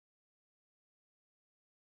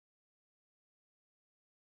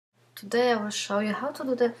Today I will show you how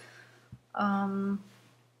to do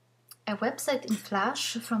a website in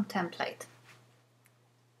Flash from template.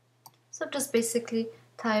 So just basically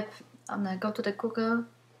type, go to the Google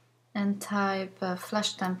and type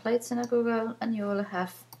Flash templates in a Google, and you will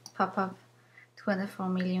have pop-up 24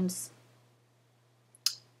 million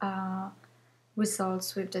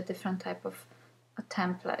results with the different type of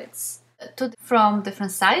templates from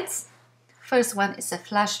different sites. First one is a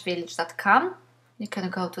flashvillage.com. You can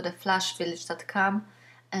go to the flashvillage.com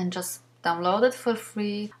and just download it for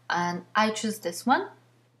free, and I choose this one.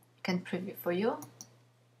 I can preview for you.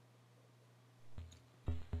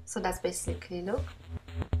 So that's basically look.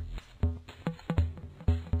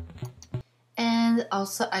 And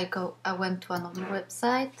also I went to another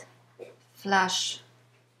website, flashmo.com,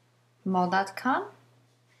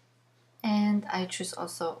 and I choose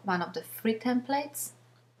also one of the free templates,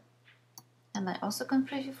 and I also can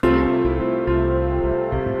preview for you.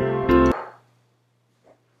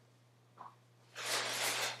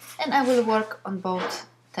 And I will work on both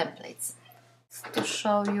templates to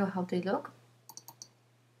show you how they look.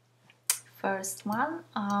 First one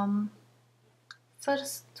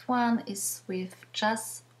is with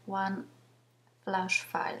just one Flash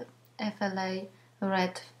file, FLA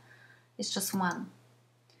red is just one.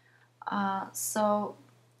 So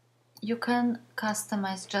you can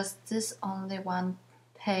customize just this only one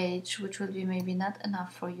page, which will be maybe not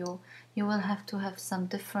enough for you. You will have to have some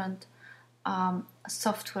different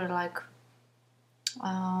software like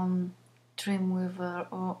Dreamweaver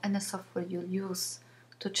or any software you use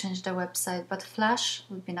to change the website, but Flash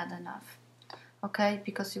will be not enough, okay,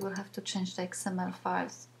 because you will have to change the XML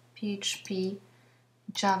files, PHP,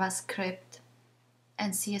 JavaScript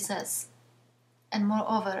and CSS, and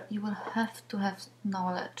moreover you will have to have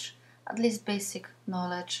knowledge, at least basic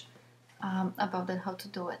knowledge about it, how to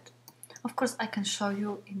do it. Of course I can show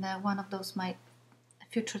you in one of those my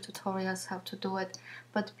future tutorials how to do it,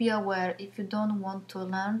 but be aware, if you don't want to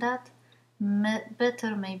learn that,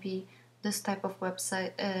 better maybe this type of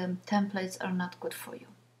website templates are not good for you.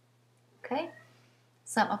 Okay,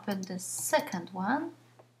 so I'm open the second one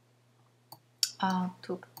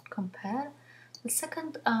to compare. The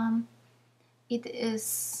second, it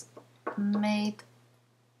is made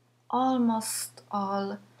almost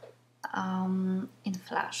all in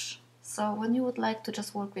Flash. So when you would like to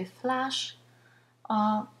just work with Flash,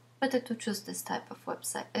 better to choose this type of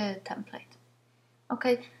website template.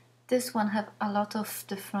 Okay, this one have a lot of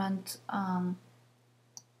different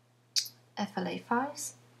FLA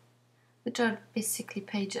files, which are basically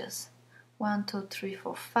pages. 1, 2, 3,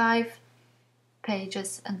 4, 5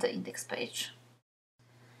 pages and the index page.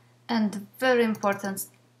 And very important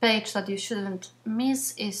page that you shouldn't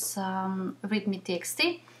miss is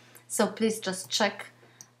readme.txt. So please just check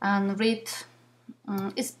and read.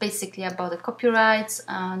 It's basically about the copyrights,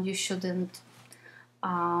 and you shouldn't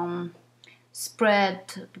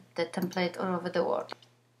spread the template all over the world.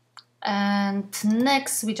 And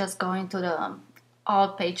next we just go into the all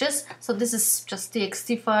pages. So this is just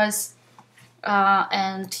txt files,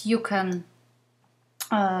 and you can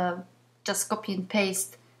just copy and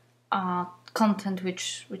paste content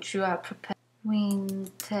which you are prepared.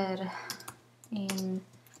 Winter in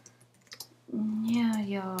New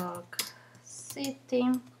York City,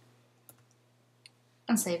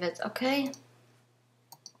 and save it. Okay,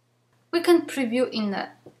 we can preview in the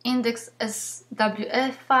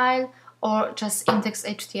index.swf file or just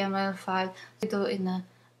index.html file. We do in the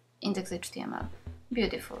index.html.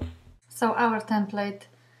 Beautiful. So our template,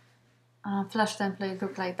 Flash template,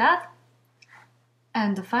 look like that,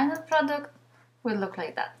 and the final product will look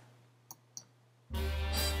like that.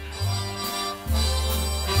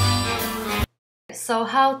 So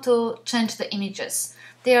how to change the images?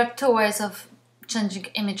 There are two ways of changing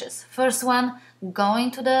images. First one, go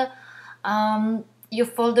into the your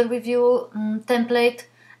folder with your template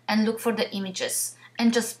and look for the images,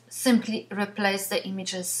 and just simply replace the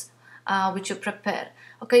images which you prepare.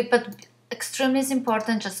 Okay, but extremely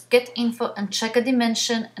important, just get info and check a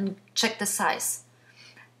dimension and check the size.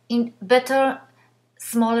 In better,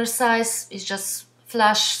 smaller size is just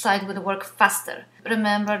Flash site will work faster.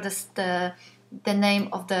 Remember this, the name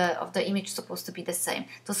of the image is supposed to be the same.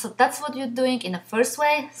 So that's what you're doing in the first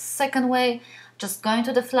way. Second way, just going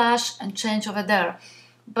to the Flash and change over there.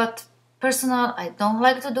 But personal, I don't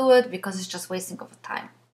like to do it because it's just wasting of time.